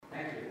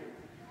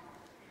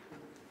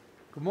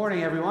Good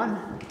morning,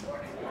 everyone.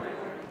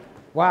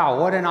 Wow,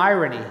 what an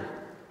irony.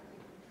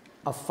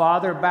 A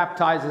father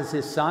baptizes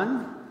his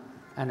son,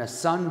 and a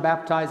son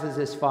baptizes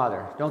his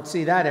father. Don't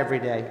see that every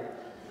day.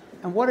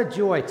 And what a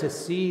joy to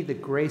see the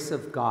grace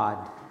of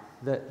God,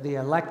 the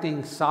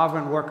electing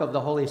sovereign work of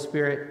the Holy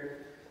Spirit.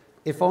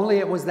 If only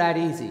it was that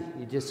easy.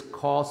 You just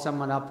call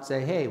someone up and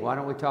say, hey, why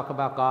don't we talk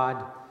about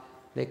God?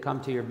 They come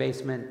to your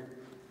basement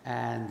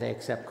and they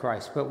accept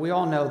Christ. But we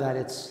all know that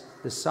it's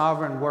the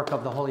sovereign work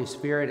of the Holy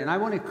Spirit. And I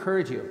want to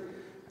encourage you,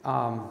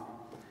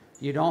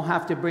 you don't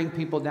have to bring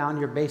people down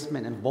your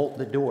basement and bolt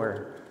the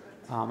door.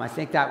 I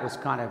think that was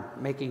kind of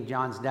making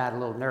John's dad a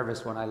little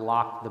nervous when I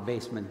locked the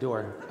basement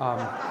door.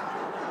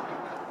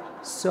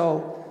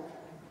 So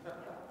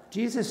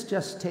Jesus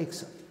just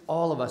takes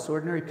all of us,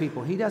 ordinary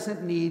people. He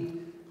doesn't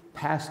need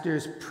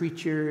pastors,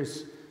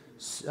 preachers,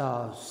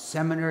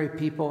 seminary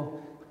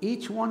people.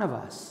 Each one of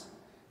us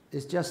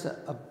is just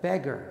a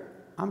beggar.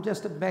 I'm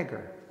just a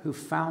beggar who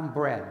found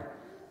bread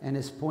and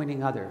is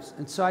pointing others.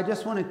 And so I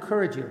just want to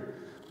encourage you.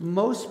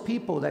 Most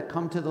people that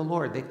come to the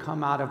Lord, they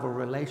come out of a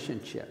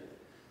relationship.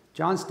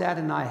 John's dad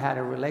and I had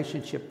a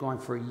relationship going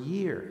for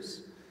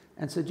years.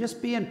 And so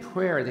just be in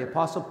prayer. The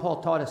Apostle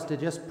Paul taught us to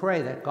just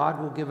pray that God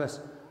will give us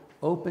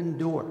open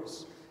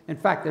doors. In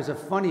fact, there's a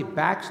funny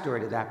backstory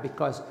to that,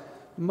 because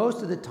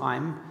most of the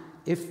time,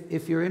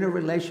 if you're in a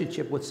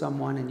relationship with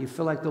someone and you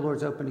feel like the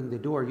Lord's opening the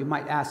door, you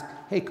might ask,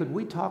 hey, could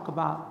we talk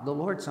about the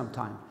Lord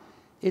sometime?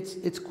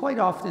 It's quite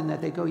often that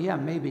they go, yeah,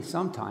 maybe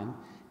sometime.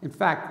 In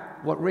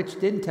fact, what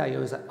Rich didn't tell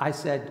you is I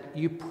said,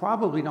 you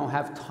probably don't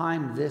have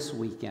time this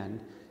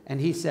weekend.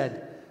 And he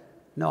said,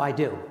 no, I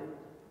do.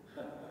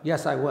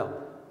 Yes, I will.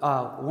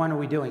 When are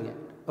we doing it?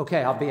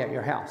 Okay, I'll be at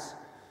your house.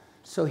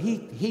 So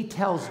he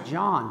tells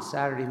John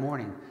Saturday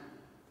morning,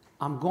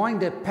 I'm going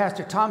to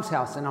Pastor Tom's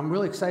house, and I'm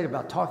really excited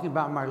about talking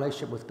about my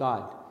relationship with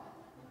God.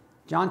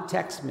 John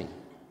texts me,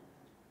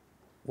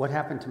 what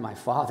happened to my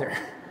father?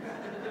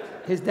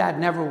 His dad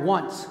never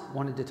once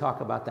wanted to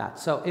talk about that.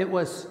 So it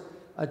was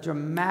a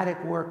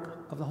dramatic work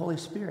of the Holy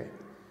Spirit.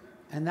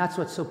 And that's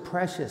what's so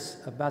precious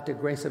about the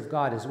grace of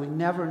God, is we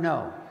never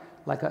know,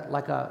 like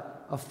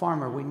a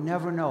farmer, we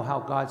never know how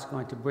God's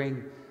going to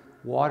bring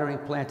watering,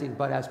 planting.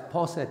 But as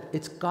Paul said,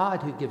 it's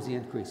God who gives the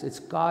increase. It's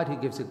God who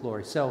gives the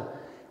glory. So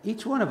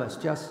each one of us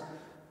just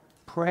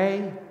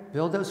pray,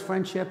 build those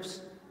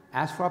friendships,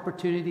 ask for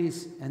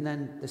opportunities, and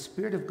then the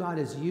Spirit of God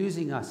is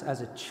using us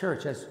as a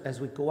church as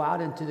we go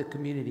out into the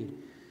community.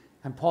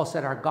 And Paul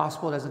said our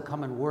gospel doesn't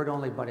come in word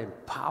only, but in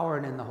power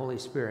and in the Holy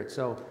Spirit.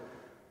 So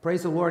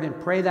praise the Lord, and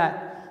pray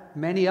that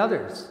many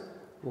others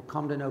will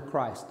come to know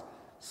Christ.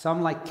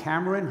 Some like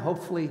Cameron,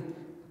 hopefully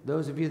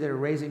those of you that are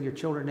raising your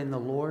children in the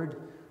Lord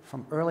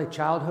from early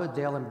childhood,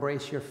 they'll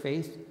embrace your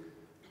faith.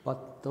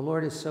 But the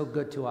Lord is so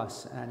good to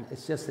us, and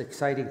it's just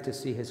exciting to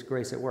see His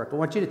grace at work. I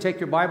want you to take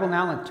your Bible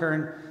now and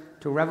turn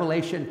to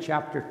Revelation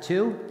chapter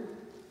 2.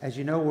 As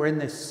you know, we're in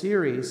this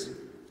series.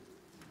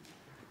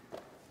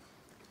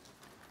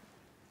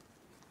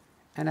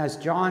 And as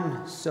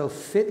John so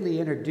fitly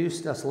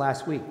introduced us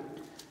last week,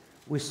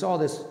 we saw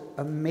this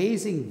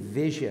amazing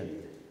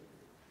vision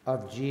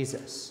of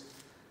Jesus.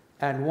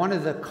 And one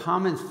of the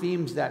common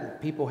themes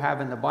that people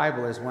have in the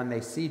Bible is when they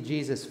see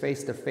Jesus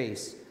face to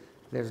face,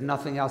 there's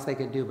nothing else they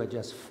can do but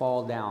just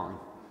fall down.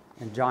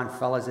 And John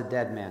fell as a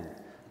dead man.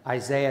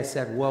 Isaiah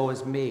said, woe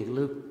is me.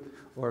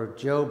 Or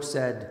Job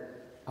said,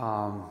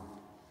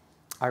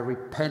 I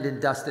repent in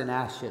dust and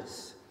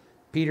ashes.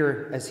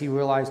 Peter, as he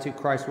realized who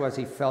Christ was,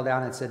 he fell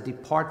down and said,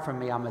 depart from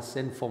me, I'm a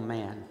sinful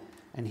man.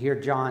 And here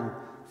John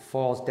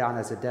falls down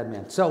as a dead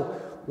man. So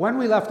when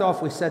we left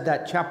off, we said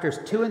that chapters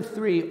 2 and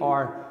 3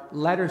 are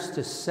letters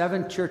to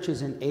 7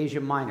 churches in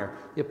Asia Minor.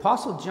 The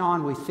Apostle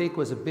John, we think,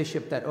 was a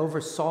bishop that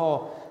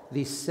oversaw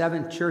these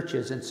 7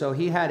 churches. And so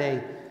he had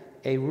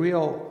a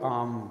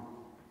real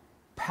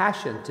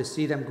passion to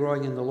see them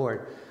growing in the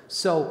Lord.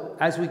 So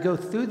as we go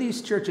through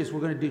these churches, we're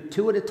going to do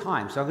 2 at a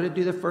time. So I'm going to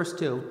do the first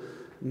 2.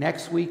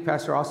 Next week,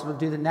 Pastor Austin will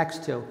do the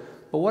next 2.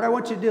 But what I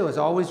want you to do is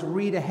always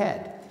read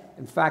ahead.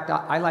 In fact,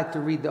 I like to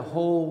read the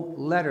whole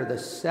letter, the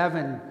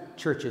 7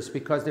 churches,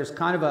 because there's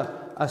kind of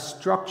a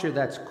structure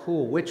that's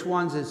cool. Which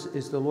ones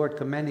is the Lord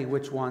commending?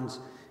 Which ones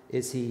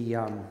is He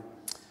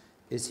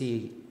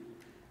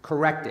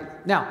correcting?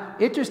 Now,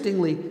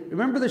 interestingly,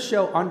 remember the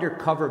show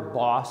Undercover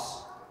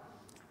Boss,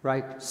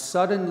 right?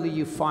 Suddenly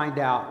you find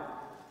out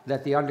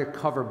that the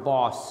undercover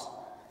boss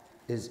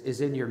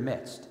is in your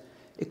midst.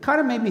 It kind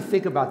of made me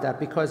think about that,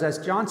 because as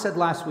John said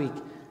last week,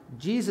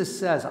 Jesus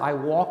says, I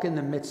walk in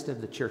the midst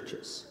of the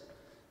churches.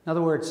 In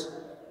other words,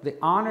 the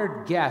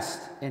honored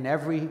guest in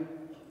every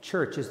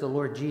church is the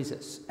Lord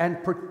Jesus.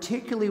 And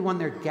particularly when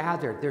they're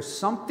gathered, there's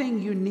something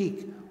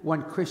unique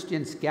when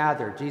Christians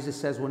gather. Jesus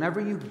says,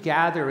 whenever you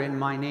gather in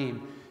my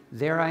name,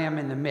 there I am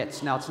in the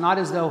midst. Now, it's not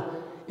as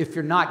though if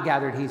you're not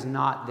gathered, he's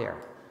not there.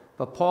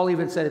 But Paul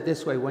even said it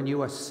this way, when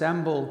you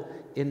assemble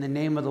in the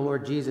name of the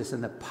Lord Jesus,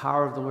 and the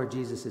power of the Lord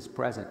Jesus is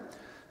present.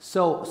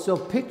 So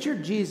picture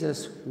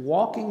Jesus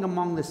walking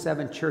among the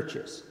 7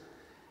 churches.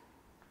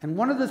 And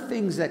one of the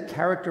things that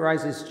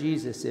characterizes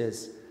Jesus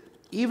is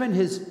Even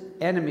his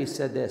enemies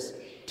said this,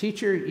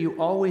 "Teacher, you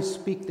always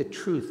speak the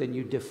truth and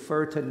you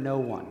defer to no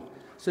one."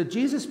 So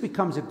Jesus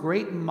becomes a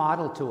great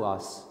model to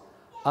us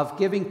of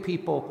giving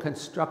people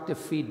constructive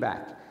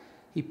feedback.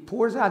 He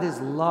pours out his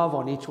love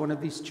on each one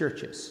of these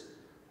churches,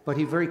 but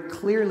he very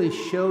clearly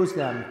shows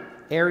them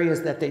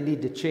areas that they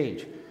need to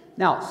change.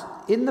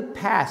 Now, in the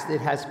past,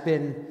 it has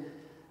been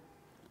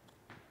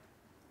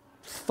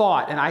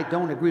thought, and I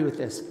don't agree with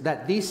this,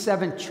 that these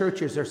 7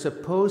 churches are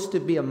supposed to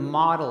be a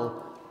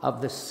model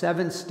of the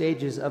 7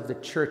 stages of the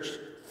church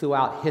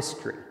throughout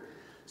history.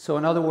 So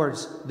in other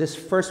words, this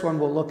first one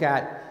we'll look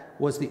at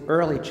was the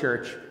early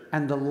church,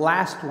 and the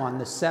last one,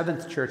 the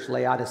 7th church,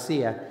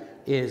 Laodicea,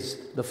 is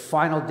the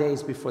final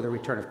days before the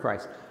return of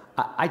Christ.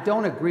 I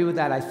don't agree with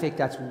that. I think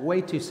that's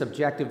way too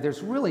subjective.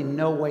 There's really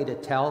no way to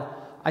tell.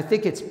 I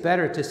think it's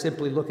better to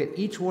simply look at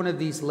each one of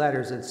these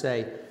letters and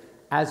say,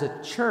 as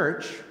a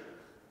church,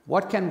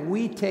 what can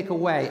we take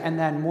away? And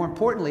then more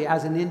importantly,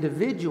 as an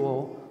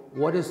individual,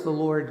 what is the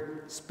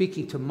Lord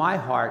speaking to my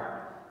heart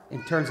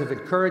in terms of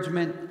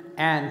encouragement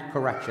and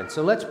correction?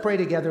 So let's pray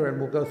together and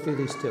we'll go through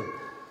these 2.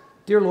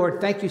 Dear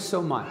Lord, thank you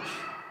so much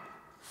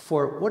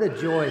for what a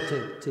joy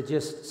to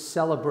just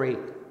celebrate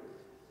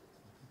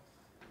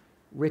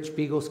Rich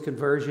Beagle's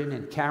conversion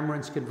and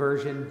Cameron's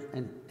conversion,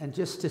 and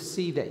just to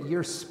see that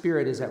your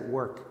Spirit is at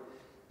work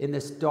in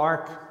this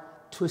dark,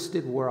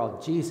 twisted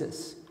world.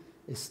 Jesus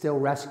is still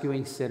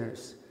rescuing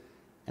sinners.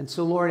 And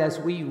so, Lord, as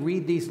we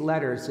read these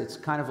letters, it's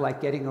kind of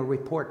like getting a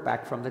report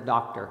back from the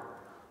doctor.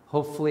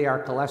 Hopefully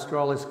our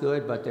cholesterol is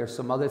good, but there's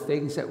some other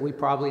things that we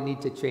probably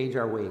need to change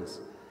our ways.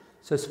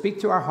 So speak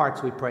to our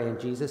hearts, we pray in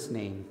Jesus'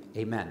 name.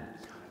 Amen.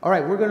 All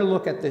right, we're going to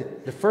look at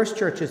the first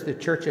church is the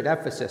church at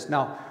Ephesus.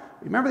 Now,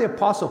 remember the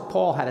Apostle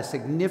Paul had a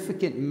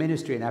significant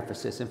ministry in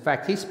Ephesus. In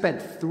fact, he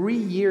spent 3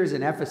 years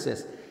in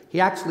Ephesus. He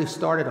actually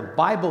started a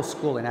Bible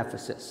school in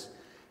Ephesus.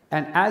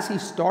 And as he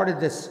started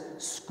this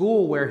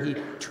school where he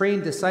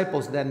trained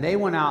disciples, then they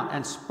went out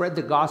and spread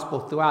the gospel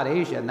throughout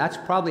Asia. And that's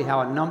probably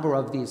how a number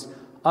of these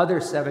other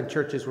 7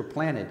 churches were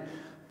planted.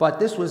 But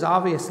this was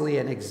obviously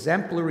an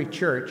exemplary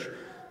church.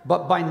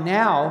 But by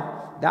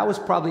now, that was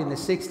probably in the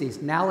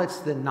 60s. Now it's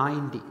the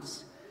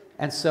 90s.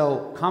 And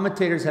so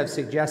commentators have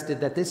suggested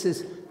that this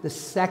is the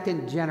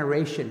 2nd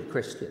generation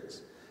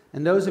Christians.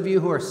 And those of you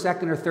who are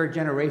 2nd or 3rd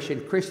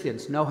generation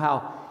Christians know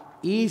how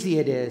easy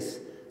it is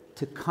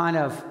to kind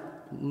of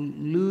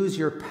lose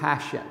your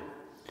passion.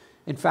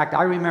 In fact,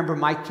 I remember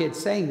my kids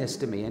saying this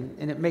to me,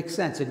 and it makes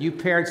sense. And you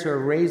parents who are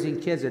raising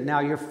kids and now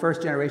you're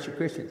 1st generation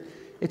Christians,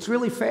 it's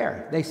really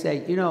fair. They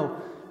say, you know,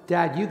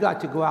 Dad, you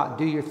got to go out and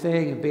do your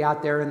thing and be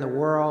out there in the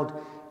world,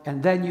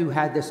 and then you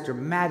had this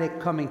dramatic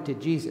coming to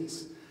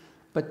Jesus.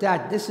 But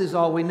Dad, this is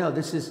all we know.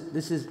 This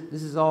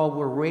is all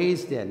we're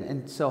raised in.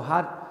 And so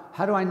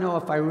how do I know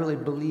if I really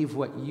believe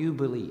what you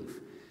believe?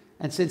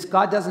 And since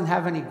God doesn't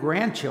have any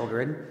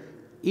grandchildren,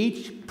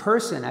 each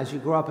person, as you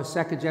grow up a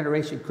 2nd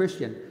generation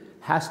Christian,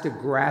 has to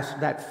grasp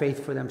that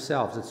faith for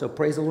themselves. And so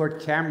praise the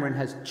Lord, Cameron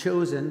has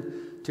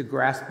chosen to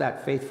grasp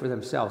that faith for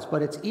themselves.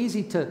 But it's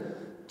easy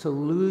to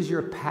lose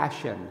your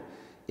passion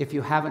if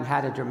you haven't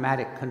had a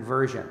dramatic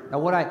conversion. Now,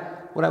 what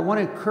I want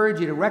to encourage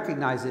you to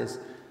recognize is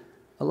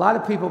a lot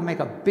of people make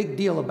a big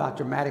deal about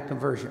dramatic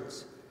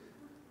conversions.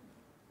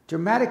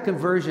 Dramatic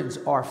conversions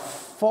are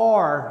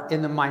far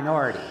in the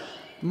minority.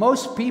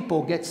 Most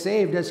people get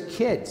saved as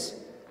kids.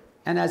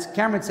 And as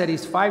Cameron said,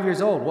 he's 5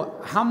 years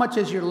old. How much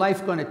is your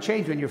life going to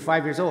change when you're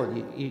 5 years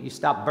old? You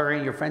stop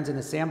burying your friends in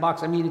the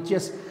sandbox? I mean, it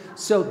just...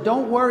 So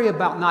don't worry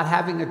about not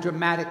having a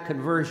dramatic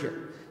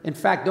conversion. In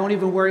fact, don't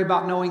even worry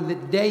about knowing the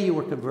day you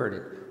were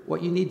converted.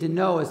 What you need to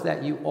know is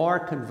that you are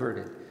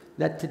converted.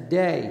 That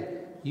today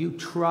you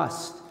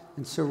trust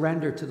and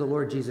surrender to the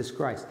Lord Jesus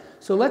Christ.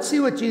 So let's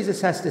see what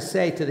Jesus has to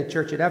say to the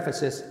church at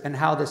Ephesus and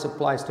how this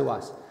applies to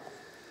us.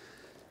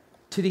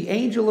 To the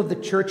angel of the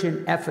church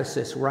in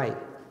Ephesus, write.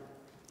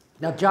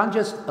 Now, John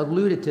just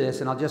alluded to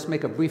this, and I'll just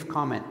make a brief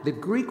comment. The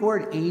Greek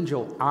word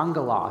angel,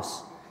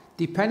 angelos,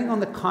 depending on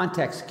the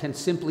context, can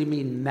simply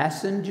mean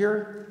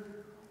messenger,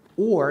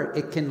 or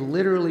it can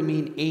literally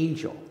mean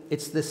angel.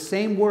 It's the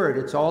same word.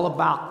 It's all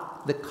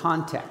about the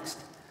context.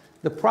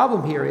 The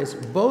problem here is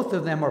both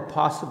of them are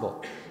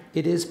possible.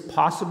 It is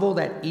possible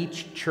that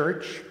each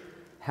church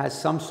has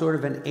some sort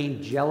of an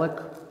angelic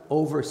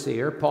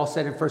overseer. Paul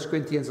said in 1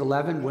 Corinthians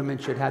 11, women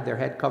should have their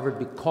head covered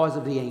because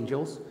of the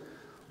angels.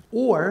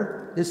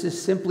 Or this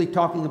is simply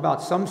talking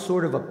about some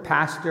sort of a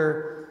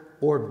pastor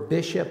or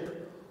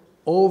bishop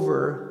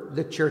over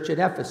the church at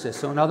Ephesus.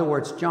 So in other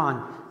words,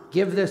 John,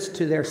 give this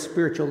to their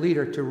spiritual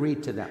leader to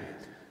read to them.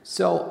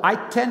 So I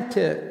tend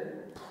to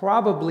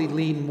probably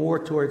lean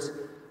more towards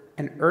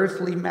an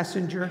earthly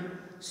messenger.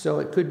 So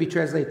it could be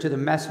translated to the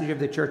messenger of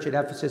the church at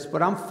Ephesus.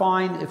 But I'm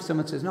fine if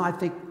someone says, no, I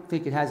think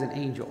it has an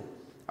angel.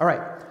 All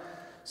right.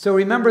 So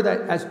remember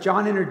that as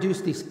John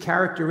introduced these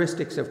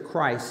characteristics of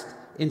Christ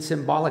in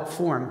symbolic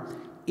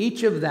form,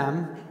 each of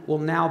them will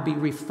now be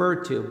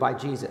referred to by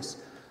Jesus.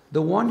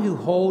 The one who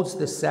holds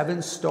the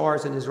 7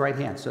 stars in his right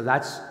hand. So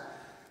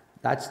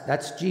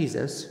that's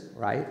Jesus,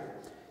 right?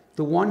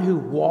 the one who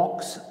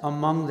walks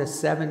among the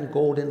 7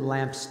 golden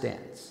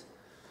lampstands.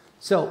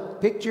 So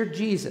picture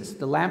Jesus.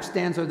 The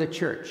lampstands are the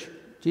church.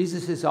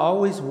 Jesus is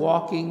always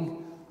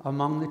walking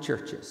among the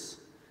churches.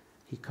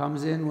 He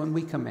comes in when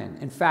we come in.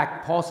 In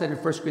fact, Paul said in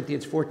 1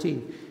 Corinthians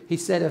 14, he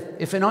said,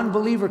 if an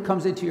unbeliever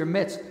comes into your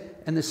midst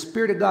and the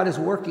Spirit of God is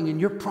working and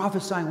you're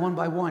prophesying one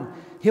by one,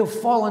 he'll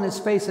fall on his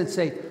face and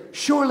say,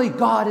 surely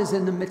God is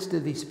in the midst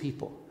of these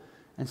people.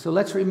 And so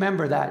let's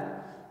remember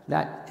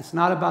that it's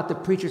not about the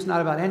preacher, it's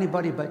not about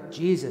anybody but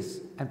Jesus.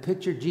 And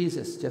picture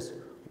Jesus just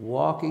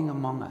walking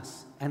among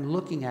us and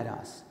looking at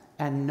us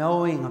and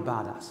knowing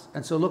about us.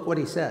 And so look what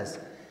he says.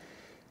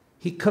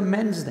 He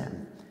commends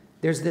them.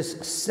 There's this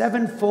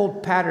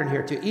 7-fold pattern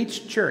here. To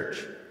each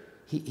church,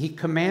 he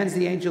commands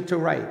the angel to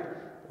write,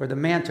 or the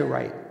man to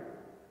write.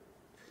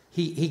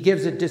 He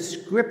gives a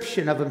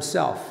description of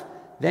himself.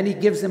 Then he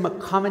gives them a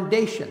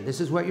commendation. This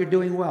is what you're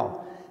doing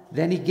well.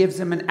 Then he gives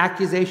them an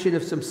accusation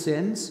of some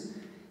sins.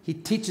 He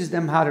teaches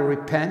them how to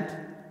repent.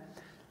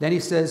 Then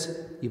he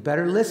says, you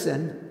better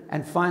listen.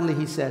 And finally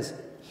he says,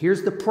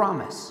 here's the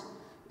promise.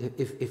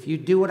 If you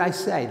do what I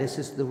say, this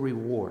is the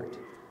reward.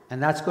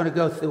 And that's going to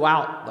go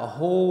throughout the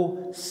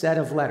whole set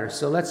of letters.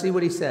 So let's see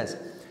what he says.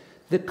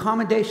 The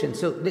commendation.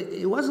 So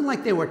it wasn't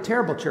like they were a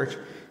terrible church.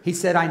 He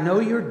said, I know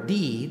your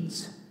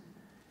deeds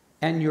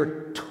and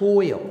your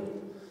toil.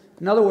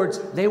 In other words,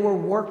 they were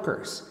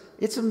workers.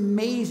 It's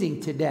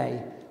amazing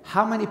today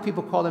how many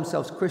people call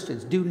themselves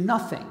Christians, do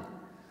nothing.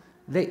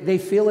 They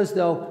feel as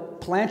though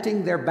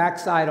planting their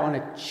backside on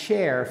a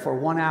chair for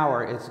 1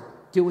 hour is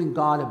doing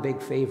God a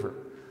big favor.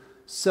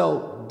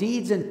 So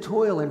deeds and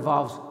toil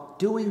involves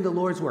doing the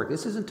Lord's work.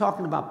 This isn't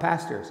talking about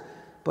pastors,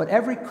 but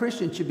every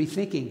Christian should be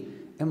thinking,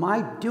 am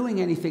I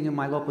doing anything in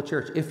my local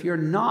church? If you're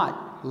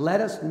not,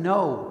 let us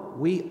know.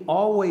 We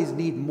always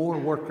need more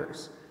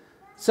workers.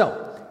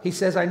 So he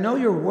says, I know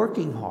you're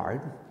working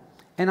hard,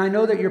 and I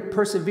know that you're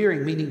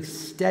persevering, meaning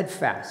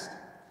steadfast.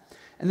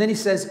 And then he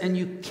says, and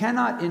you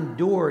cannot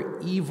endure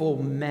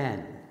evil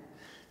men.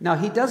 Now,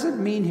 he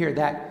doesn't mean here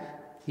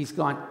that he's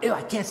gone, ew,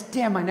 I can't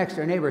stand my next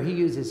door neighbor. He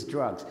uses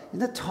drugs.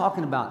 He's not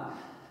talking about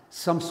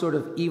some sort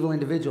of evil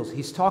individuals.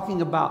 He's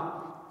talking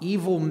about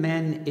evil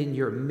men in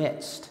your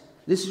midst.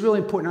 This is really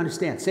important to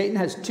understand. Satan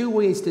has 2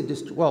 ways to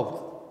destroy,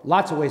 well,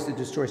 lots of ways to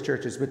destroy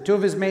churches, but 2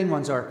 of his main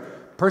ones are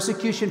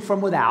persecution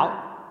from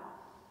without,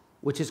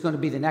 which is going to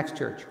be the next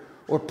church,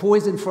 or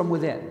poison from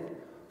within,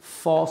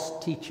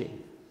 false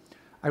teaching.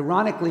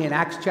 Ironically, in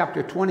Acts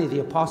chapter 20,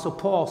 the Apostle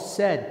Paul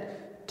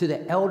said to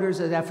the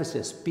elders at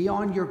Ephesus, be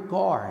on your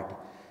guard,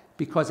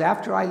 because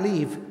after I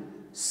leave,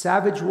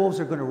 savage wolves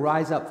are going to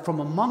rise up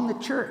from among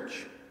the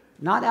church,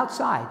 not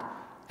outside,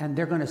 and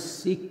they're going to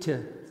seek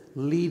to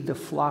lead the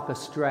flock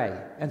astray.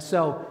 And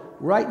so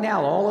right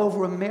now, all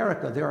over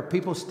America, there are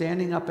people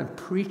standing up and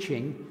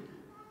preaching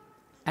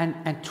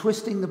and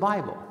twisting the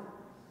Bible,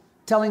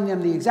 telling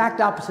them the exact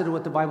opposite of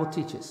what the Bible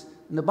teaches.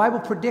 And the Bible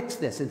predicts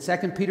this. In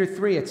 2 Peter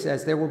 3, it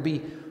says there will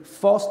be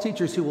false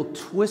teachers who will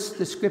twist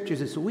the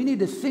scriptures. And so we need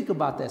to think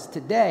about this.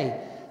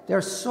 Today, there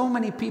are so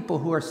many people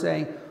who are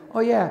saying,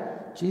 oh yeah,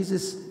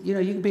 Jesus, you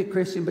can be a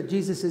Christian, but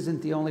Jesus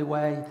isn't the only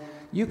way.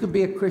 You can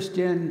be a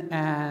Christian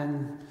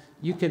and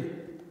you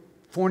can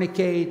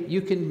fornicate.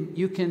 You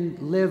can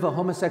live a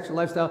homosexual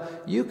lifestyle.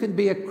 You can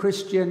be a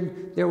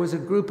Christian. There was a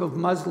group of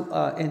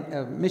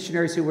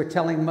missionaries who were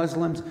telling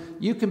Muslims,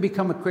 you can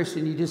become a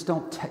Christian. You just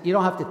you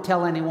don't have to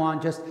tell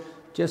anyone.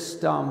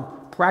 Just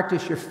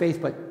practice your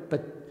faith,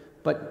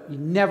 but you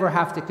never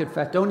have to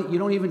confess. You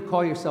don't even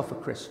call yourself a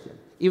Christian,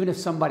 even if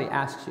somebody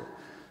asks you.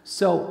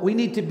 So we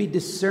need to be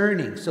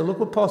discerning. So look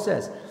what Paul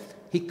says.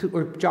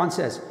 John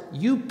says,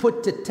 you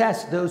put to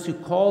test those who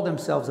call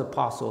themselves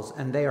apostles,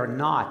 and they are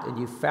not, and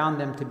you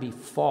found them to be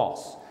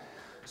false.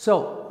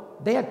 So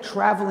they had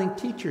traveling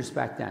teachers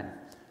back then.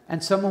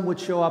 And someone would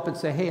show up and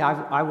say, hey,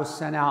 I was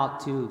sent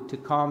out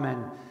to come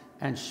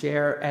and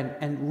share.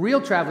 And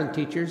real traveling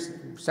teachers,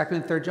 2nd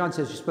and 3rd John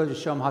says you're supposed to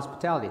show them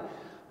hospitality.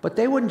 But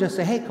they wouldn't just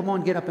say, hey, come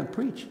on, get up and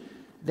preach.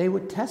 They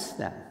would test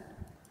them.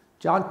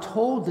 John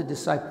told the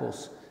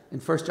disciples in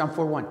 1 John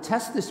 4:1,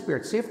 test the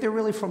Spirit, see if they're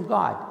really from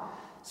God.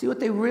 See what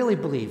they really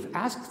believe.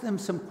 Ask them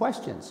some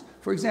questions.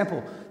 For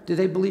example, do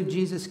they believe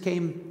Jesus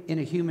came in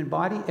a human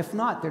body? If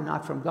not, they're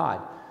not from God.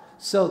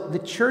 So the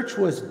church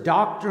was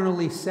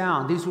doctrinally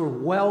sound. These were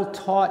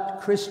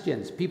well-taught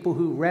Christians, people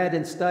who read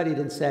and studied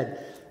and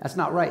said, that's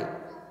not right.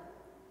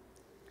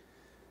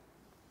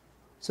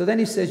 So then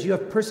he says, you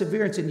have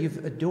perseverance and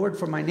you've endured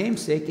for my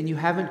name's sake and you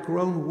haven't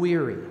grown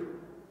weary.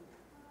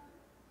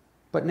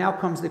 But now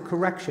comes the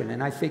correction,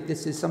 and I think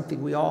this is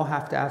something we all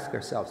have to ask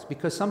ourselves,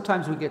 because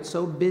sometimes we get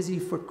so busy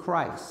for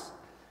Christ,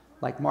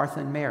 like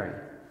Martha and Mary.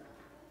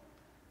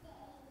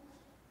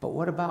 But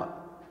what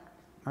about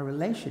my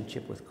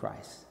relationship with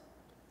Christ?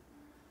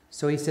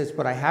 So he says,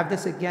 but I have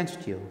this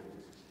against you,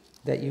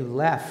 that you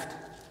left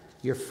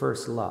your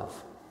first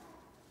love.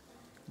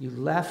 You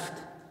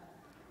left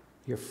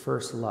your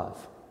first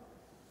love.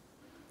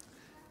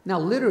 Now,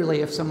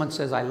 literally, if someone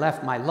says, I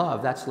left my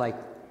love, that's like,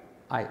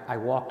 I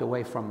walked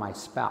away from my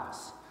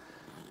spouse.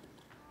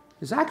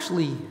 There's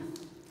actually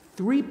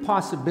three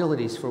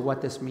possibilities for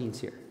what this means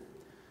here.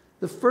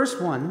 The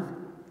first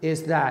one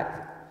is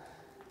that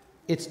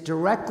it's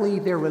directly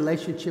their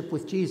relationship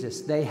with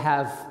Jesus. They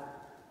have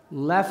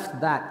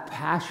left that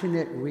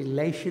passionate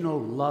relational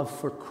love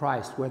for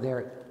Christ where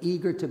they're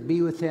eager to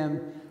be with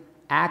him,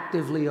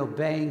 actively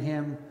obeying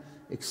him,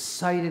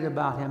 excited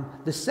about him.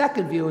 The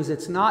second view is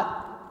it's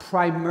not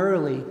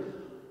primarily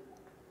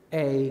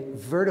a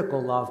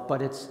vertical love,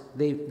 but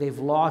they've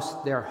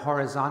lost their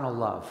horizontal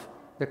love.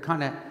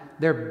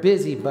 They're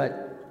busy,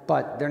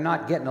 but they're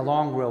not getting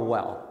along real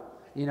well.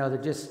 You know,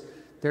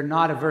 they're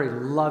not a very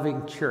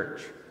loving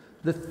church.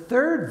 The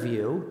third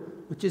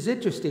view, which is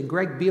interesting,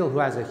 Greg Beale, who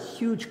has a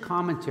huge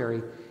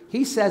commentary,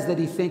 he says that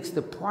he thinks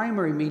the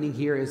primary meaning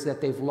here is that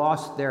they've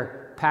lost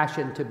their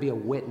passion to be a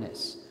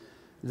witness.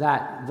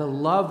 That the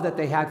love that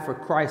they had for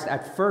Christ,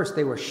 at first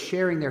they were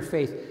sharing their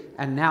faith,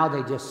 and now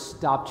they just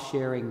stopped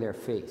sharing their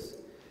faith.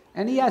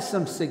 And he has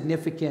some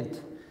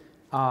significant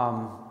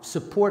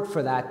support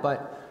for that,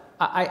 but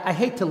I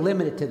hate to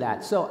limit it to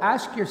that. So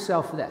ask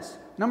yourself this.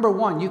 Number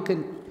one,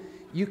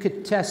 you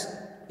could test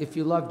if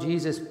you love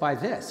Jesus by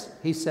this.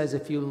 He says,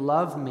 if you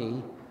love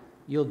me,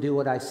 you'll do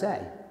what I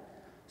say.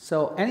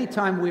 So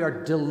anytime we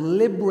are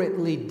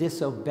deliberately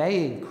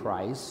disobeying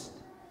Christ,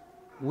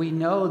 we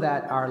know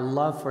that our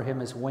love for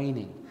him is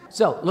waning.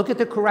 So look at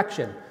the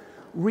correction.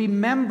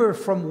 Remember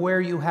from where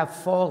you have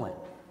fallen.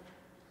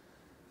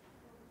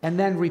 And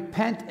then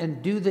repent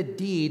and do the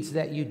deeds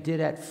that you did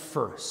at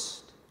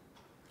first.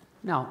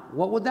 Now,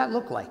 what would that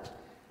look like?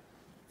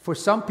 For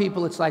some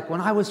people, it's like,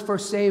 when I was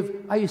first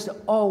saved, I used to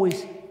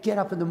always get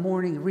up in the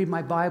morning and read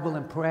my Bible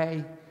and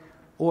pray.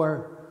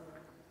 Or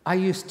I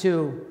used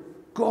to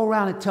go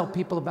around and tell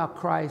people about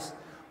Christ.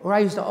 Or I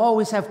used to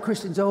always have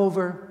Christians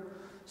over.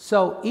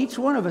 So each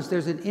one of us,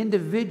 there's an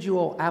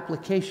individual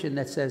application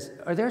that says,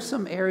 are there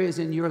some areas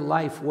in your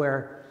life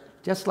where,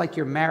 just like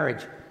your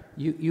marriage,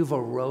 you've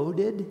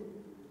eroded?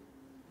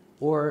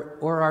 Or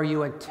are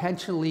you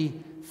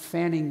intentionally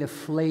fanning the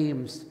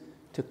flames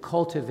to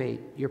cultivate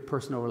your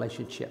personal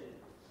relationship?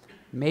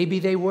 Maybe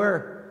they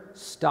were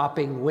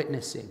stopping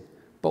witnessing.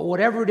 But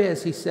whatever it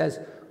is, he says,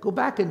 go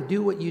back and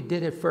do what you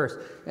did at first.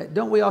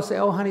 Don't we all say,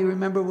 oh, honey,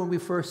 remember when we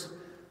first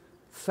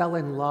fell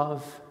in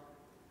love?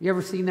 You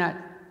ever seen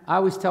that? I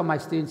always tell my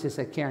students this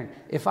at Karen.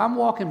 If I'm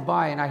walking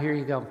by and I hear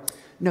you go,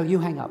 no, you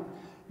hang up.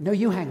 No,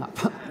 you hang up.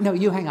 No,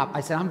 you hang up.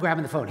 I said, I'm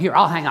grabbing the phone. Here,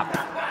 I'll hang up.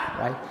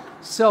 Right?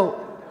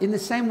 So in the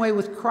same way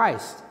with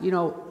Christ, you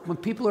know, when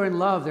people are in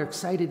love, they're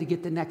excited to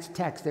get the next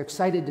text. They're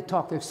excited to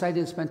talk. They're excited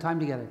to spend time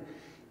together.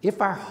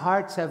 If our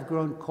hearts have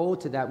grown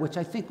cold to that, which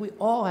I think we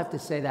all have to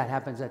say that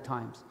happens at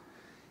times,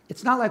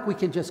 it's not like we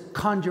can just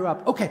conjure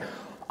up, okay,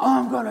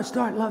 I'm going to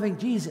start loving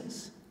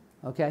Jesus.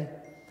 Okay?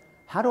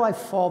 How do I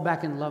fall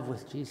back in love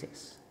with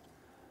Jesus?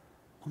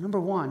 Well, number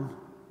one,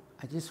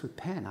 I just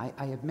repent.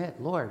 I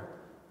admit, Lord,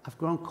 I've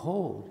grown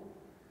cold.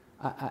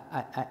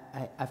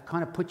 I've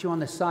kind of put you on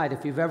the side.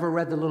 If you've ever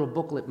read the little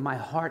booklet, My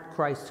Heart,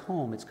 Christ's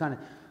Home, it's kind of,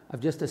 I've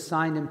just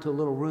assigned him to a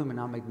little room and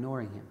I'm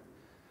ignoring him.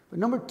 But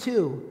number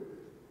two,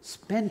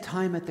 spend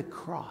time at the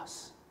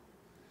cross.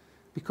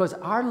 Because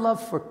our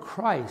love for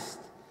Christ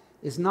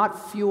is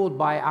not fueled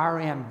by our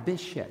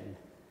ambition.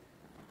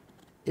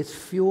 It's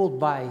fueled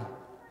by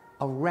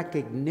a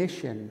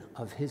recognition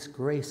of his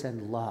grace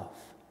and love.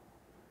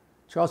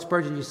 Charles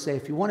Spurgeon used to say,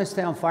 if you want to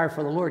stay on fire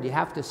for the Lord, you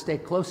have to stay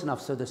close enough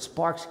so the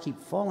sparks keep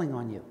falling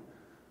on you.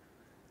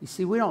 You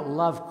see, we don't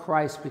love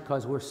Christ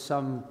because we're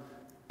some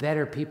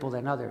better people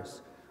than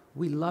others.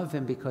 We love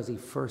him because he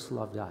first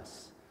loved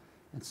us.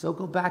 And so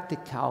go back to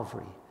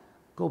Calvary.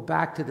 Go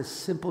back to the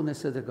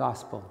simpleness of the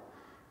gospel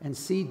and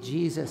see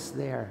Jesus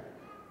there,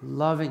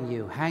 loving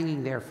you,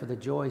 hanging there for the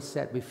joy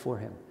set before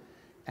him.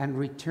 And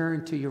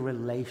return to your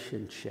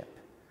relationship.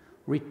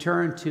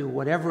 Return to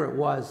whatever it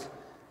was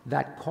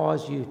that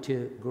caused you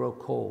to grow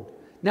cold.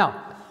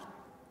 Now,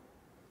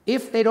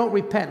 if they don't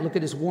repent, look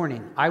at his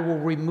warning. I will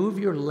remove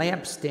your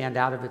lampstand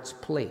out of its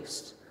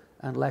place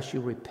unless you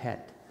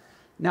repent.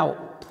 Now,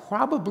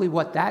 probably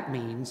what that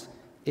means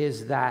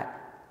is that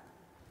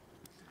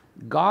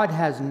God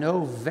has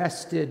no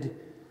vested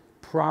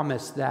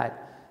promise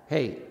that,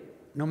 hey,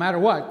 no matter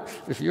what,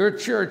 if you're a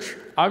church,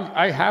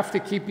 I have to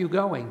keep you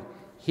going.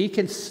 He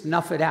can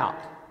snuff it out,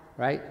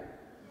 right?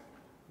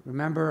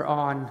 Remember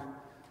on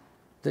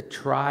the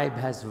tribe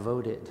has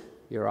voted,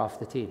 you're off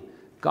the team.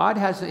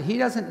 He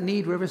doesn't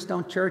need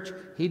Riverstone Church.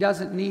 He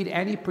doesn't need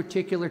any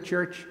particular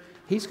church.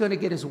 He's going to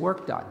get his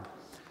work done.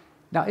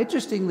 Now,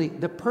 interestingly,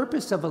 the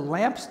purpose of a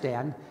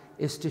lampstand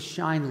is to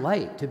shine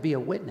light, to be a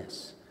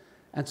witness.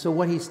 And so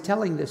what he's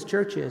telling this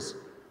church is,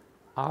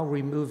 I'll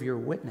remove your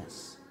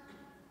witness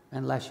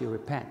unless you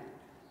repent.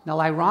 Now,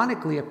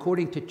 ironically,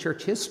 according to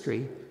church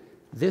history,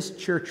 this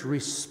church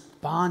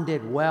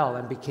responded well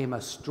and became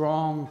a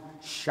strong,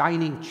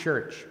 shining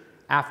church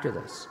after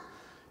this.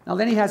 Now,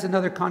 then he has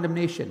another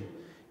condemnation.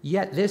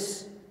 Yet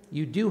this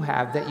you do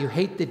have, that you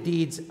hate the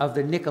deeds of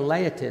the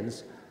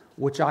Nicolaitans,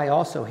 which I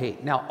also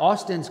hate. Now,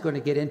 Austin's going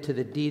to get into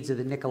the deeds of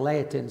the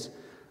Nicolaitans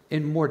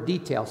in more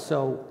detail,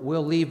 so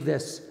we'll leave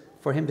this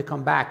for him to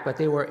come back, but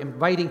they were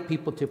inviting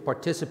people to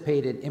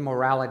participate in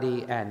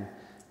immorality and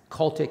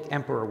cultic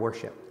emperor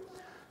worship.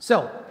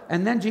 So,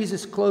 and then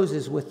Jesus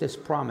closes with this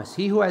promise.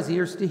 He who has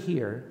ears to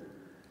hear,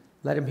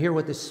 let him hear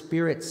what the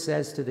Spirit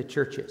says to the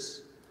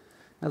churches.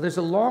 Now, there's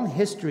a long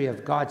history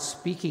of God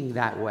speaking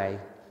that way,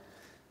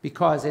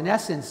 because in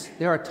essence,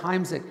 there are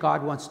times that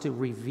God wants to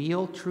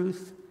reveal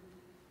truth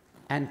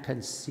and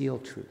conceal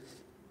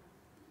truth.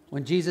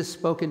 When Jesus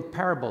spoke in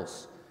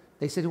parables,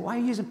 they said, why are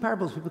you using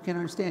parables? People can't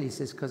understand. He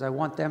says, because I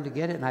want them to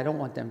get it and I don't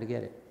want them to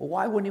get it. Well,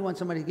 why wouldn't he want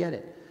somebody to get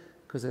it?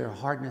 Because of their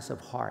hardness of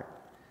heart.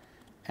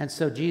 And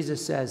so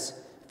Jesus says,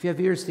 if you have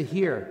ears to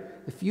hear,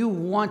 if you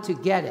want to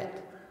get it,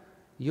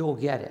 you'll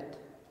get it.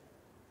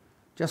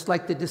 Just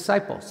like the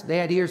disciples, they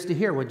had ears to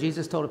hear when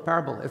Jesus told a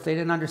parable. If they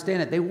didn't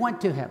understand it, they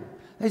went to him.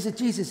 They said,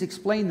 Jesus,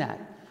 explain that.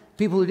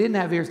 People who didn't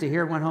have ears to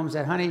hear went home and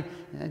said, honey,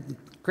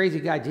 crazy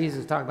guy Jesus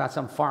is talking about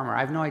some farmer. I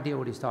have no idea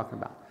what he's talking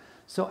about.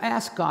 So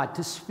ask God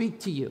to speak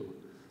to you.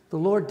 The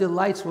Lord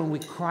delights when we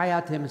cry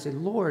out to him and say,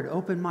 Lord,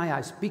 open my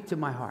eyes, speak to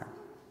my heart.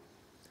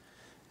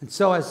 And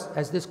so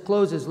as this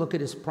closes, look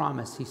at his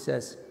promise. He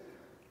says,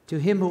 to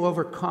him who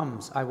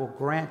overcomes, I will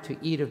grant to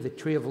eat of the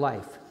tree of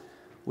life,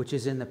 which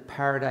is in the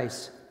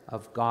paradise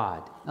of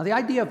God. Now, the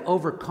idea of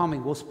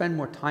overcoming, we'll spend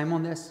more time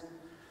on this,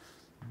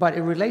 but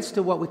it relates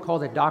to what we call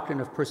the doctrine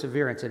of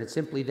perseverance, and it's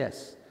simply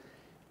this.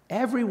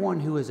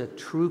 Everyone who is a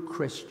true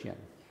Christian,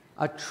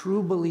 a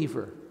true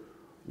believer,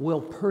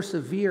 will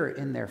persevere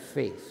in their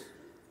faith.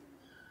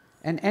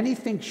 And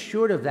anything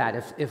short of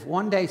that, if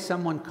one day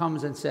someone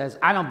comes and says,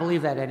 I don't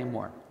believe that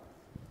anymore,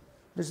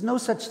 there's no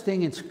such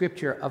thing in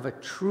Scripture of a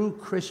true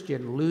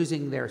Christian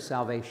losing their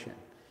salvation.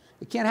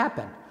 It can't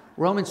happen.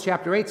 Romans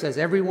chapter 8 says,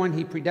 everyone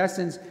he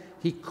predestines,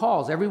 he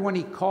calls. Everyone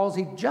he calls,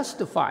 he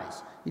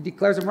justifies. He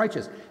declares them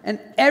righteous. And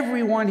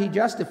everyone he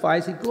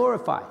justifies, he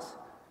glorifies.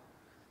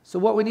 So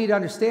what we need to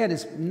understand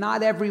is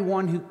not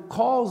everyone who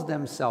calls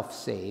themselves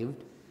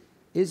saved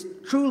is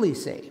truly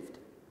saved.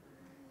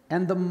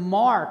 And the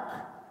mark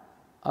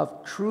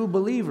of true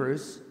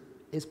believers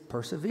is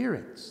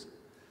perseverance.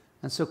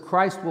 And so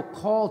Christ will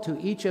call to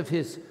each of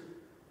his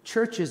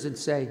churches and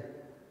say,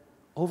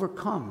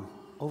 overcome,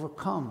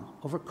 overcome,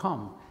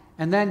 overcome.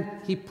 And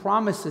then he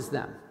promises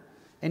them.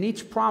 And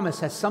each promise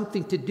has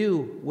something to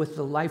do with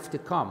the life to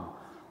come.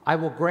 I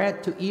will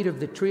grant to eat of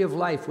the tree of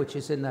life, which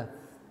is in the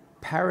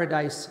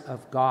paradise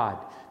of God.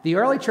 The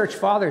early church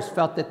fathers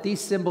felt that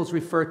these symbols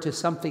refer to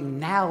something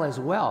now as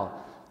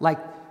well, like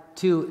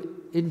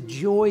to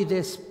enjoy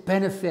this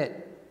benefit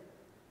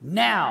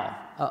now,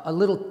 a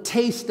little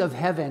taste of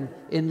heaven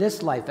in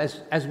this life.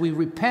 As we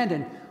repent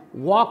and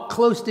walk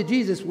close to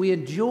Jesus, we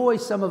enjoy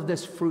some of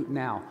this fruit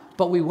now,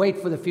 but we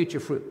wait for the future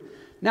fruit.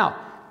 Now,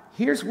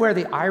 here's where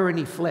the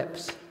irony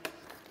flips.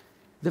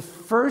 The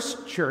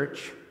first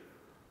church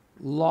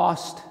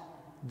lost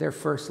their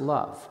first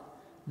love.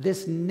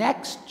 This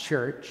next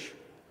church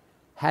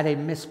had a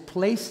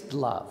misplaced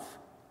love,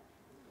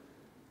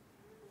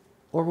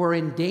 or were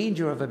in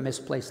danger of a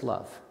misplaced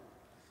love.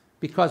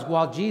 Because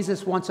while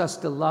Jesus wants us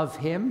to love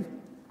him,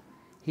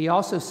 he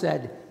also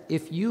said,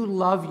 if you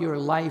love your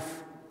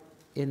life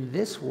in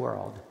this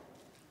world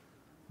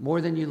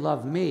more than you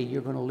love me,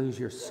 you're going to lose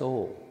your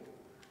soul.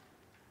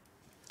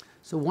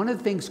 So one of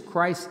the things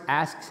Christ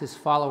asks his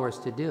followers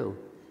to do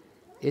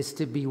is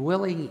to be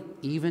willing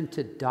even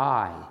to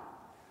die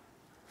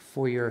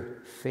for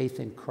your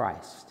faith in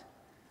Christ.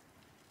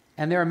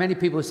 And there are many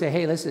people who say,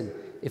 hey, listen,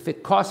 if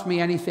it costs me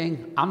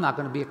anything, I'm not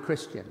going to be a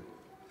Christian.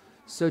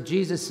 So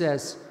Jesus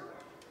says,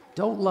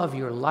 don't love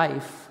your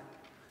life.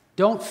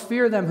 Don't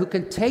fear them who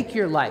can take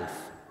your life,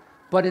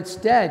 but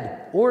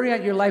instead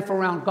orient your life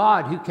around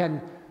God who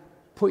can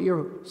put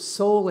your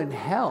soul in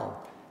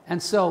hell.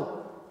 And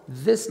so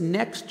this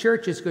next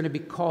church is going to be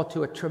called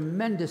to a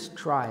tremendous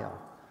trial.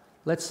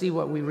 Let's see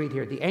what we read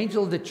here. The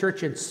angel of the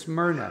church in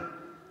Smyrna.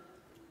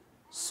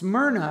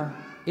 Smyrna,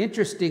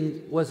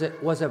 interesting, was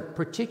a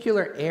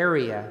particular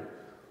area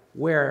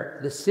where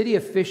the city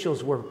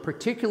officials were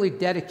particularly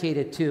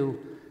dedicated to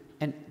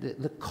and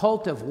the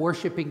cult of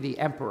worshiping the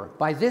emperor.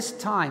 By this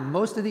time,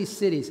 most of these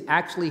cities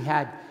actually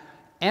had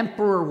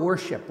emperor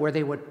worship, where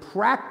they would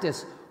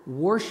practice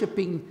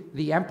worshiping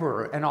the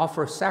emperor and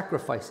offer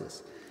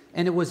sacrifices.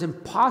 And it was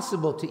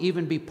impossible to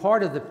even be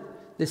part of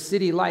the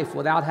city life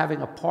without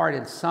having a part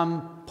in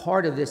some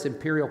part of this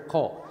imperial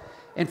cult.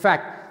 In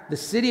fact, the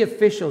city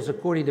officials,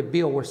 according to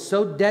Beale, were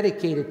so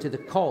dedicated to the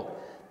cult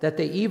that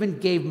they even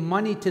gave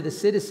money to the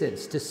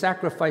citizens to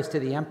sacrifice to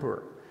the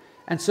emperor.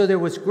 And so there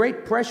was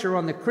great pressure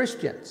on the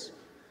Christians,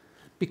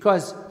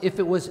 because if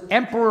it was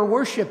Emperor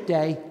Worship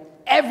Day,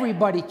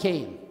 everybody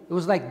came. It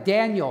was like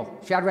Daniel,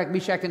 Shadrach,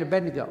 Meshach, and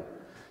Abednego.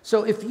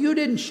 So if you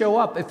didn't show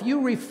up, if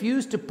you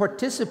refused to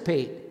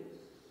participate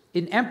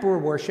in emperor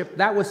worship,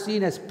 that was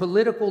seen as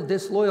political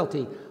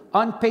disloyalty,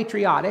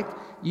 unpatriotic.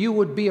 You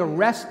would be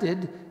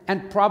arrested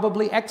and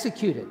probably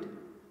executed.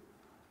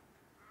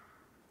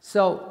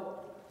 So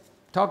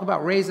talk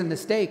about raising the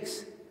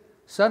stakes.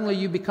 Suddenly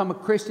you become a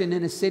Christian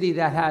in a city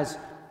that has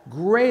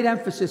great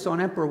emphasis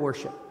on emperor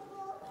worship.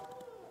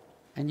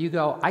 and you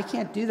go, I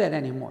can't do that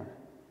anymore.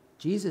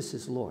 Jesus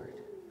is Lord.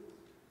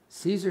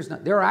 Caesar's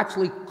not. There are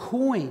actually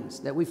coins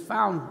that we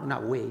found,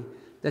 not we,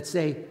 that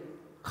say,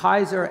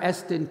 Kaiser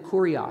estin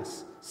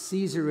kurios,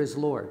 Caesar is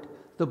Lord.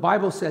 The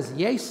Bible says,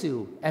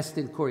 Jesu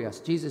estin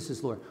kurios, Jesus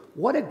is Lord.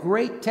 What a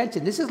great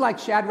tension. This is like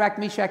Shadrach,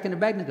 Meshach, and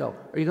Abednego.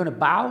 Are you going to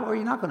bow or are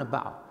you not going to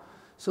bow?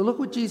 So look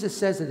what Jesus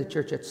says to the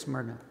church at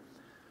Smyrna.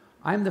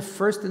 I am the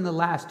first and the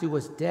last who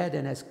was dead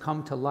and has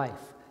come to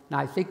life. Now,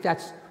 I think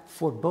that's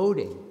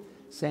foreboding,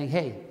 saying,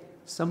 hey,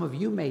 some of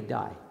you may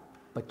die,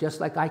 but just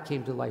like I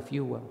came to life,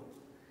 you will.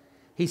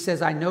 He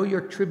says, I know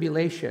your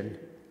tribulation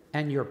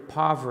and your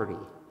poverty.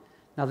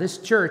 Now, this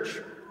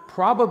church,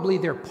 probably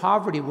their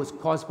poverty was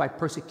caused by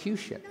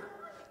persecution.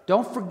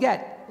 Don't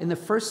forget, in the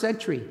first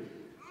century,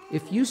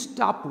 if you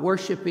stopped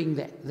worshiping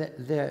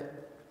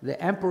the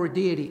emperor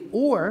deity,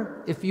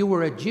 or if you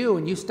were a Jew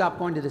and you stopped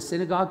going to the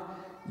synagogue,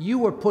 you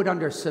were put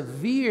under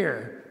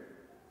severe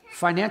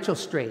financial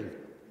strain.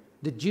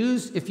 The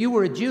Jews, if you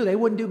were a Jew, they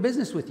wouldn't do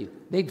business with you.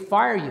 They'd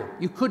fire you.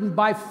 You couldn't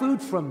buy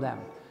food from them.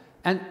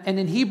 And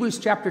in Hebrews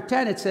chapter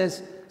 10, it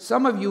says,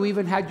 some of you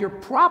even had your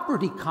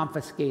property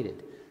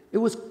confiscated. It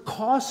was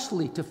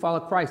costly to follow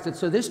Christ. And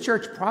so this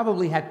church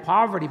probably had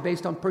poverty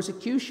based on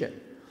persecution.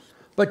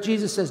 But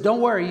Jesus says,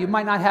 don't worry, you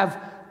might not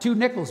have 2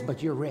 nickels,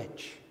 but you're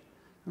rich.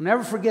 I'll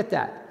never forget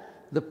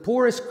that. The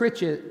poorest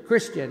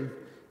Christian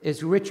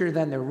is richer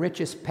than the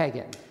richest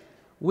pagan.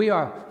 We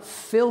are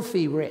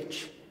filthy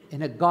rich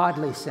in a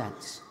godly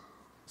sense.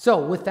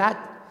 So with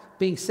that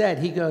being said,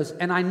 he goes,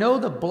 and I know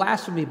the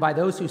blasphemy by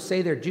those who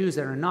say they're Jews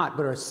that are not,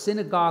 but are a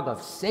synagogue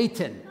of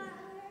Satan.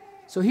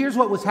 So here's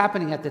what was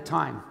happening at the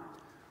time.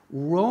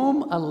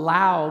 Rome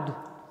allowed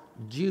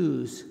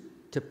Jews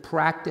to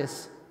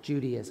practice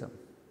Judaism.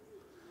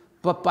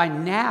 But by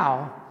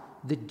now,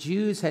 the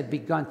Jews had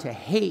begun to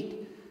hate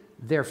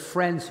their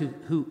friends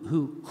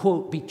who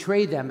quote,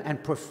 betrayed them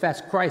and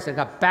professed Christ and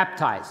got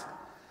baptized.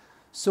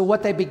 So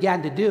what they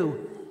began to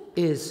do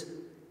is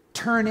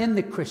turn in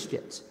the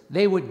Christians.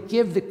 They would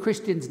give the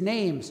Christians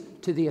names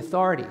to the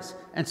authorities.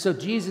 And so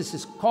Jesus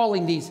is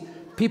calling these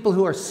people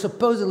who are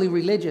supposedly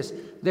religious,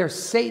 they're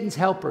Satan's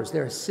helpers.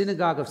 They're a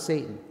synagogue of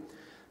Satan.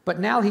 But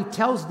now he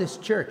tells this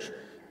church,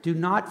 do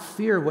not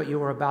fear what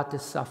you are about to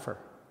suffer.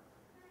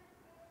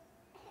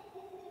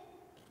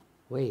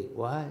 Wait,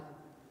 what?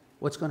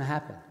 What's going to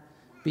happen?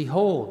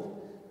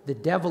 Behold, the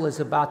devil is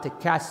about to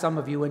cast some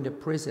of you into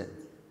prison,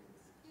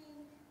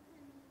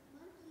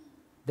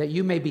 that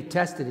you may be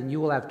tested, and you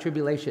will have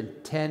tribulation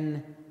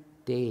 10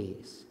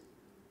 days.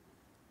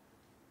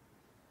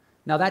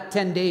 Now that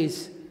 10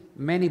 days,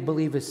 many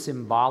believe is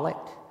symbolic.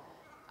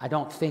 I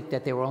don't think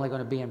that they were only going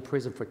to be in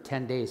prison for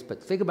 10 days,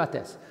 but think about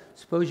this.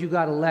 Suppose you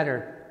got a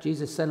letter,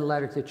 Jesus sent a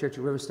letter to the church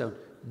of Riverstone.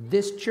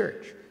 This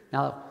church,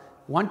 now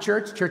one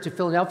church, Church of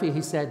Philadelphia,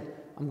 he said,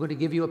 I'm going to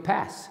give you a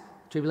pass.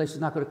 Tribulation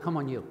is not going to come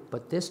on you.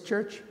 But this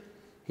church,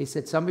 he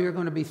said, some of you are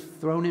going to be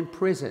thrown in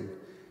prison.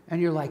 And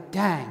you're like,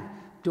 dang,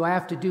 do I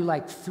have to do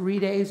like 3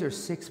 days or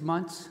 6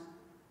 months?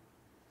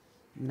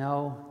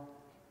 No.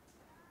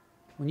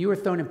 When you were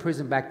thrown in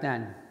prison back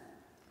then,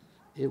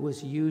 it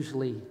was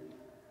usually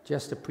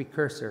just a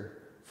precursor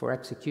for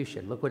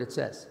execution. Look what it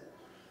says.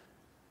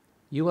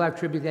 You will have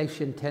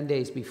tribulation 10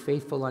 days. Be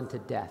faithful unto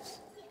death.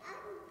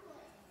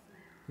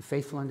 Be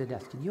faithful unto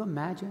death. Can you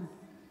imagine?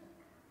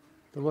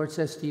 The Lord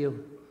says to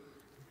you,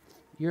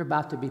 you're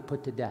about to be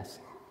put to death.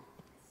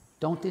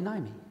 Don't deny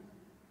me,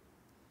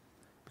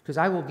 because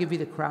I will give you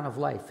the crown of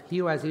life. He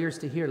who has ears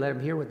to hear, let him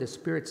hear what the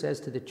Spirit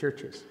says to the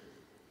churches.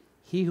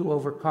 He who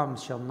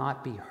overcomes shall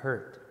not be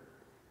hurt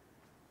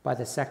by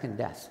the second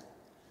death.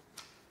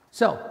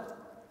 So,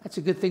 that's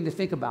a good thing to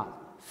think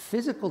about.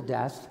 Physical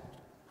death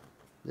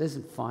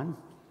isn't fun.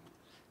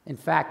 In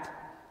fact,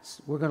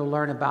 we're going to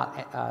learn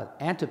about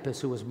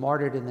Antipas, who was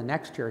martyred in the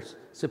next church.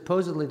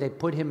 Supposedly, they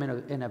put him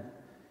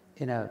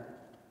in a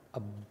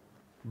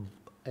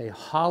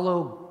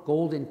hollow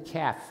golden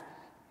calf,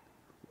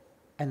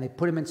 and they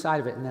put him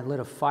inside of it and then lit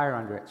a fire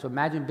under it. So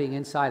imagine being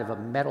inside of a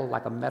metal,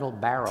 like a metal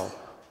barrel,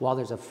 while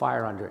there's a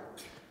fire under it,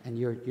 and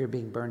you're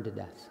being burned to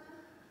death.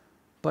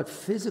 But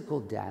physical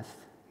death,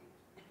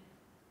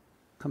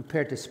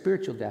 compared to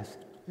spiritual death,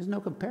 there's no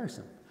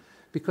comparison.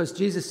 Because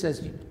Jesus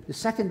says, the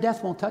second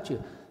death won't touch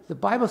you. The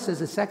Bible says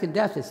the second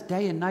death is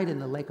day and night in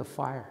the lake of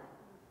fire.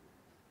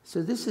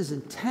 So this is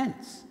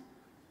intense.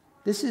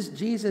 This is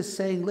Jesus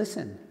saying,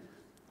 listen,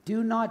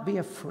 do not be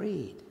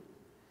afraid.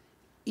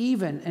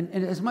 Even, and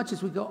as much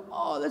as we go,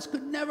 oh, this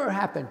could never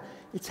happen,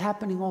 it's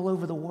happening all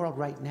over the world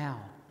right now.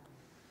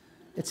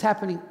 It's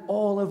happening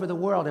all over the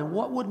world. And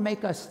what would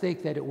make us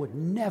think that it would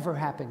never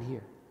happen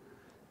here?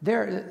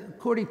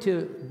 According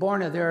to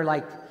Barna, there are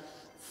like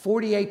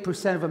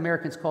 48% of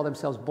Americans call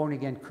themselves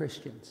born-again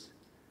Christians.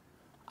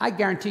 I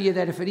guarantee you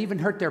that if it even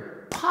hurt their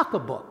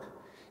pocketbook,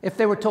 if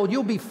they were told,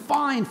 you'll be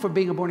fine for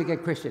being a born-again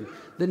Christian,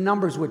 the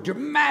numbers would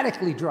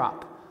dramatically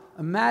drop.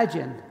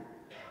 Imagine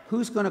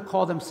who's going to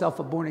call themselves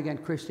a born-again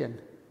Christian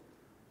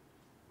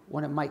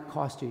when it might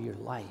cost you your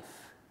life.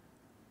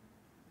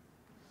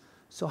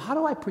 So how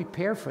do I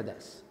prepare for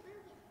this?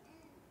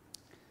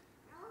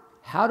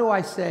 How do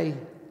I say,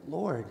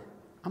 Lord,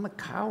 I'm a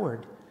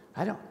coward.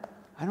 I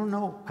don't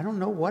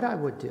know what I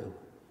would do.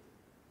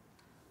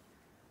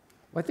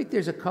 Well, I think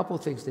there's a couple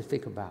things to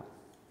think about.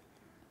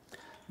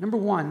 Number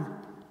one,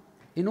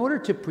 in order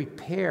to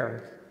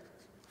prepare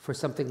for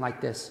something like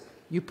this,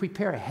 you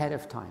prepare ahead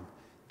of time.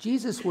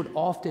 Jesus would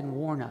often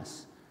warn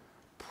us,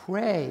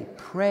 pray,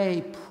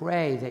 pray,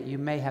 pray that you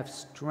may have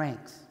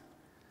strength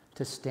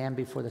to stand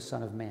before the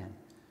Son of Man.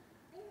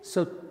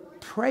 So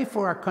pray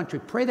for our country.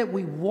 Pray that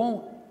we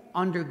won't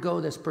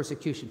undergo this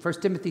persecution. 1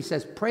 Timothy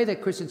says, pray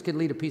that Christians can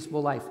lead a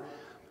peaceable life.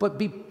 But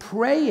be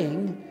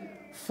praying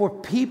for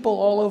people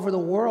all over the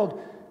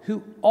world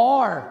who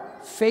are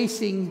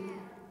facing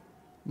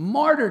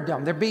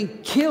martyrdom. They're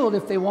being killed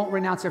if they won't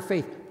renounce their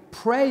faith.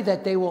 Pray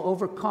that they will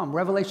overcome.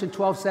 Revelation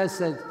 12 says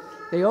that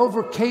they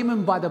overcame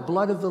him by the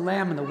blood of the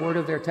Lamb and the word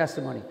of their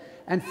testimony.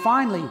 And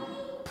finally,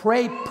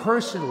 pray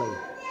personally.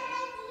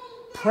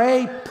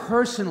 Pray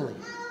personally.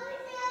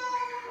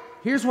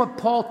 Here's what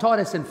Paul taught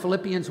us in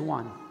Philippians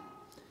 1.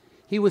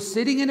 He was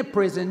sitting in a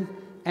prison,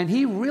 and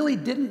he really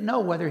didn't know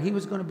whether he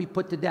was going to be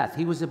put to death.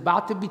 He was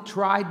about to be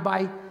tried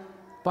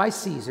by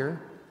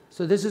Caesar.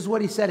 So this is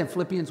what he said in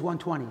Philippians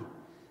 1:20.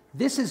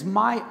 This is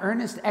my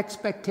earnest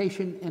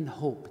expectation and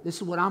hope. This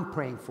is what I'm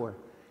praying for.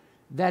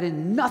 That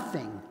in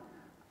nothing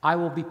I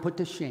will be put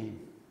to shame,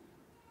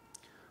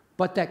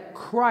 but that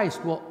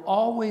Christ will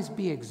always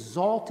be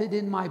exalted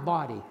in my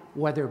body,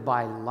 whether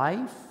by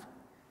life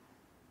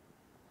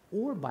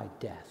or by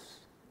death.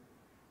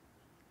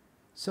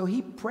 So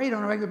he prayed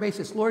on a regular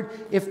basis, Lord,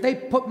 if they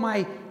put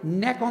my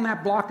neck on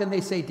that block and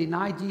they say,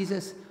 deny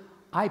Jesus,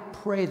 I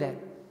pray that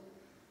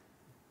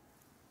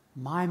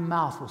my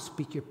mouth will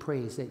speak your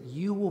praise, that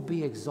you will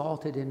be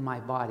exalted in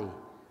my body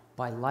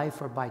by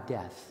life or by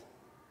death.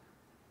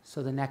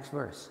 So the next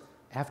verse,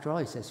 after all,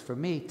 he says, for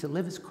me, to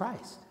live is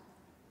Christ.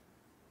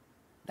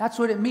 That's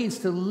what it means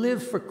to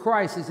live for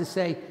Christ, is to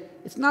say,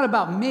 it's not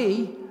about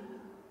me.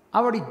 I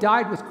already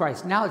died with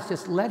Christ. Now it's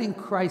just letting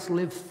Christ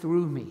live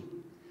through me.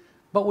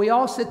 But we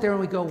all sit there and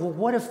we go, well,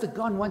 what if the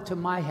gun went to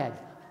my head?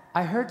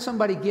 I heard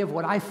somebody give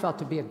what I felt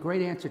to be a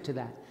great answer to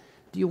that.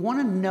 Do you want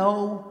to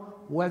know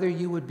whether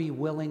you would be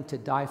willing to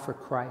die for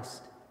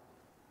Christ?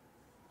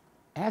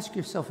 Ask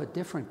yourself a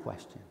different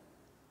question.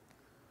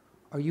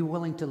 Are you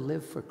willing to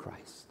live for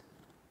Christ?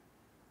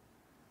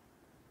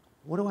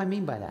 What do I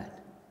mean by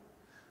that?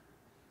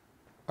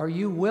 Are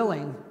you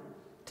willing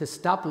to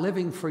stop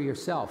living for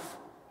yourself,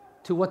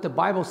 to what the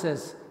Bible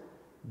says,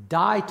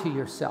 die to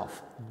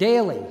yourself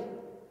daily,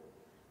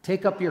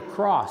 take up your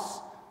cross,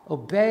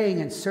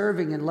 obeying and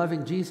serving and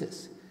loving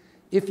Jesus?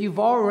 If you've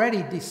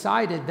already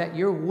decided that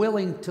you're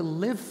willing to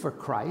live for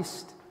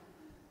Christ,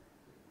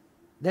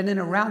 then in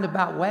a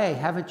roundabout way,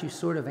 haven't you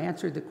sort of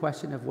answered the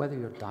question of whether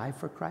you'll die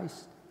for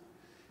Christ?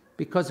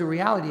 Because the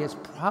reality is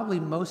probably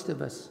most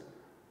of us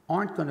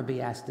aren't going to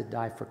be asked to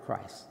die for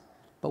Christ,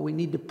 but we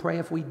need to pray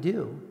if we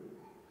do.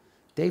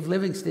 Dave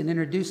Livingston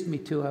introduced me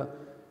to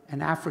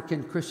an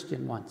African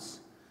Christian once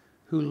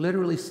who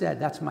literally said,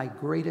 that's my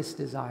greatest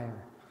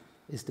desire,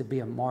 is to be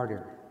a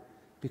martyr,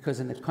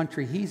 because in the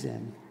country he's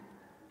in,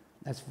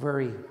 that's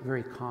very,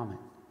 very common.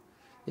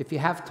 If you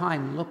have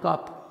time, look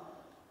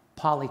up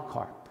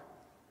Polycarp.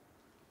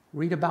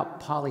 Read about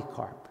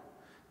Polycarp,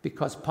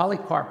 because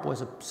Polycarp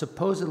was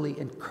supposedly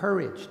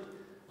encouraged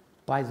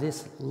by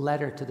this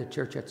letter to the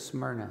church at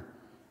Smyrna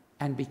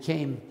and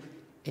became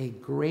a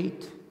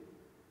great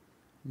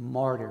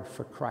martyr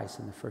for Christ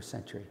in the first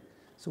century.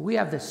 So we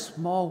have this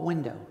small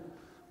window.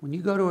 When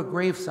you go to a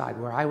graveside,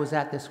 where I was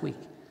at this week,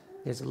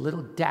 there's a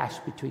little dash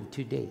between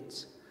two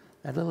dates.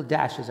 That little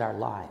dash is our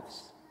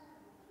lives.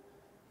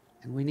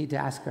 And we need to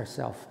ask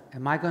ourselves,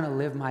 am I going to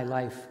live my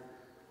life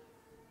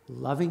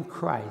loving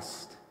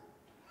Christ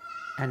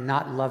and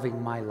not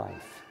loving my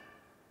life?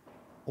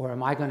 Or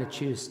am I going to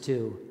choose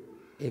to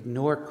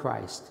ignore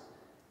Christ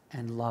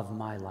and love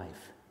my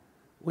life?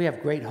 We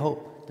have great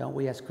hope, don't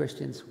we, as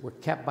Christians? We're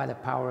kept by the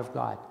power of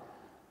God.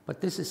 But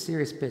this is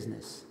serious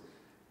business.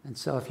 And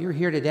so if you're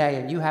here today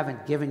and you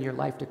haven't given your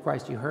life to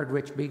Christ, you heard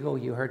Rich Beagle,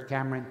 you heard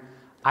Cameron,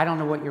 I don't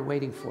know what you're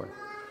waiting for.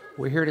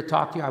 We're here to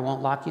talk to you. I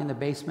won't lock you in the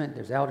basement.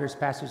 There's elders,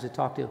 pastors to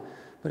talk to.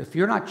 But if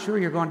you're not sure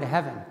you're going to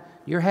heaven,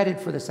 you're headed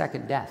for the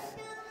second death.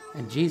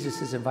 And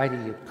Jesus is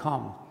inviting you to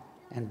come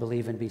and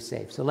believe and be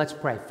saved. So let's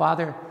pray.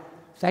 Father,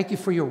 thank you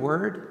for your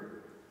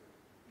word.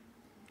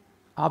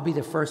 I'll be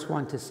the first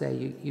one to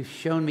say you've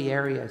shown me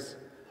areas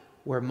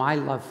where my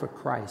love for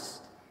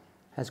Christ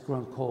has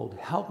grown cold.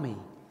 Help me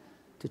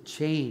to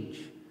change,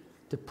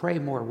 to pray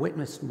more,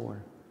 witness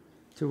more,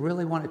 to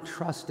really want to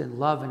trust and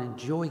love and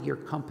enjoy your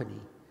company,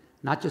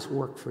 not just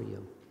work for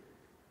you.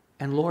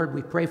 And Lord,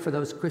 we pray for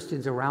those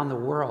Christians around the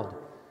world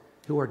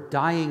who are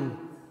dying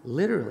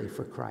literally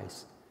for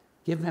Christ.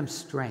 Give them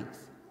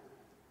strength.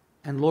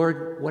 And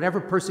Lord, whatever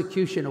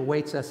persecution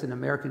awaits us in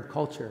American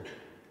culture,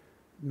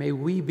 may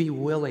we be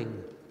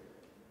willing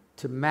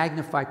to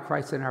magnify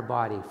Christ in our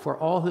body. For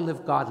all who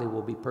live godly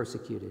will be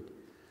persecuted.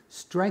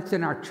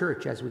 Strengthen our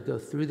church as we go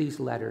through these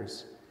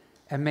letters.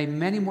 And may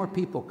many more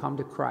people come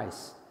to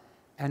Christ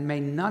and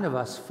may none of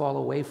us fall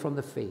away from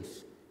the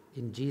faith.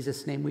 In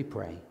Jesus' name we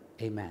pray.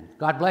 Amen.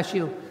 God bless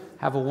you.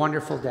 Have a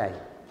wonderful day.